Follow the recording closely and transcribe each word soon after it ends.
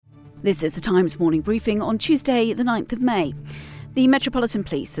This is the Times morning briefing on Tuesday, the 9th of May. The Metropolitan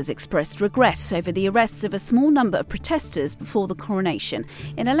Police has expressed regret over the arrests of a small number of protesters before the coronation.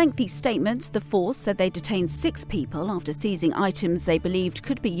 In a lengthy statement, the force said they detained 6 people after seizing items they believed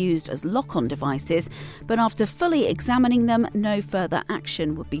could be used as lock-on devices, but after fully examining them, no further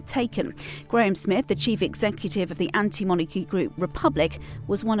action would be taken. Graham Smith, the chief executive of the anti-monarchy group Republic,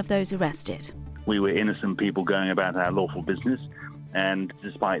 was one of those arrested. We were innocent people going about our lawful business, and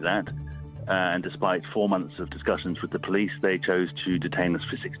despite that, and despite 4 months of discussions with the police, they chose to detain us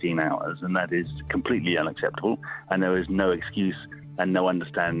for 16 hours, and that is completely unacceptable, and there is no excuse and no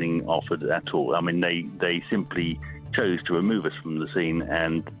understanding offered at all. I mean, they simply chose to remove us from the scene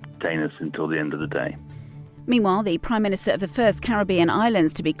and detain us until the end of the day. Meanwhile, the Prime Minister of the first Caribbean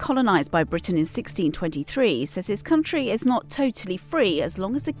islands to be colonised by Britain in 1623 says his country is not totally free as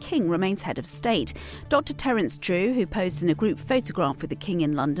long as the King remains head of state. Dr Terence Drew, who posed in a group photograph with the King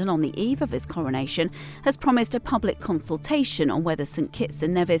in London on the eve of his coronation, has promised a public consultation on whether St Kitts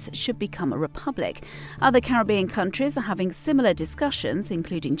and Nevis should become a republic. Other Caribbean countries are having similar discussions,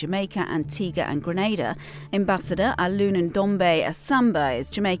 including Jamaica, Antigua and Grenada. Ambassador Alun Ndombe Asamba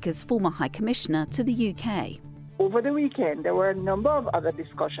is Jamaica's former High Commissioner to the UK. Over the weekend, there were a number of other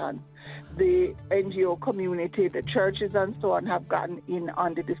discussions. The NGO community, the churches and so on have gotten in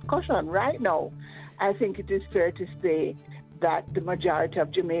on the discussion. Right now, I think it is fair to say that the majority of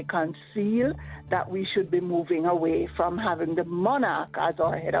Jamaicans feel that we should be moving away from having the monarch as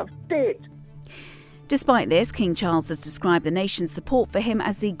our head of state. Despite this, King Charles has described the nation's support for him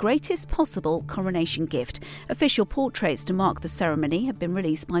as the greatest possible coronation gift. Official portraits to mark the ceremony have been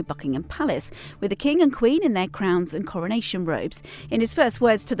released by Buckingham Palace, with the King and Queen in their crowns and coronation robes. In his first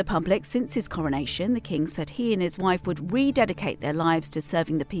words to the public since his coronation, the King said he and his wife would rededicate their lives to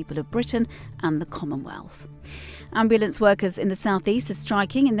serving the people of Britain and the Commonwealth. Ambulance workers in the South East are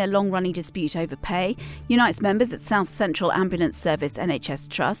striking in their long-running dispute over pay. Unite's members at South Central Ambulance Service NHS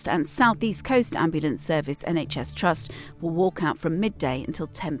Trust and South East Coast Ambulance Service NHS Trust will walk out from midday until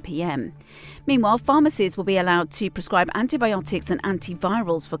 10 p.m. Meanwhile, pharmacies will be allowed to prescribe antibiotics and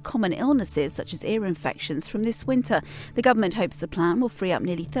antivirals for common illnesses such as ear infections from this winter. The government hopes the plan will free up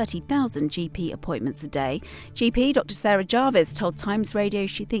nearly 30,000 GP appointments a day. GP Dr Sarah Jarvis told Times Radio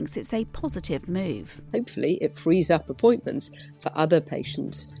she thinks it's a positive move. Hopefully it frees up appointments for other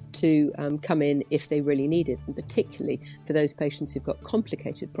patients to come in if they really need it, and particularly for those patients who've got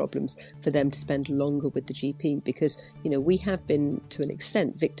complicated problems, for them to spend longer with the GP, because, you know, we have been, to an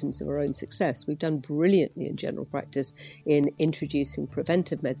extent, victims of our own success. We've done brilliantly in general practice in introducing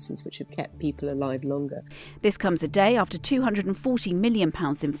preventive medicines which have kept people alive longer. This comes a day after £240 million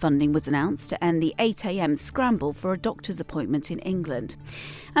in funding was announced to end the 8 a.m. scramble for a doctor's appointment in England.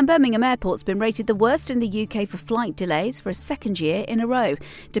 And Birmingham Airport's been rated the worst in the UK for flight delays for a second year in a row.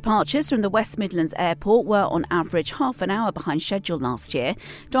 Departures from the West Midlands Airport were on average half an hour behind schedule last year.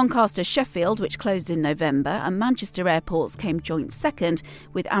 Doncaster Sheffield, which closed in November, and Manchester Airports came joint second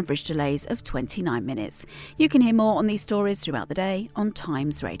with average delays of 29 minutes. You can hear more on these stories throughout the day on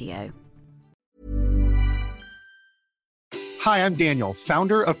Times Radio. Hi, I'm Daniel,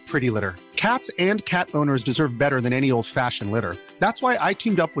 founder of Pretty Litter. Cats and cat owners deserve better than any old-fashioned litter. That's why I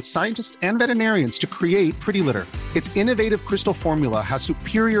teamed up with scientists and veterinarians to create Pretty Litter. Its innovative crystal formula has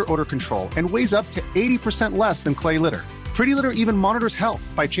superior odor control and weighs up to 80% less than clay litter. Pretty Litter even monitors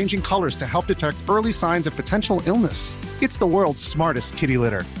health by changing colors to help detect early signs of potential illness. It's the world's smartest kitty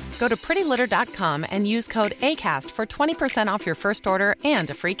litter. Go to prettylitter.com and use code ACAST for 20% off your first order and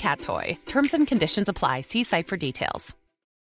a free cat toy. Terms and conditions apply. See site for details.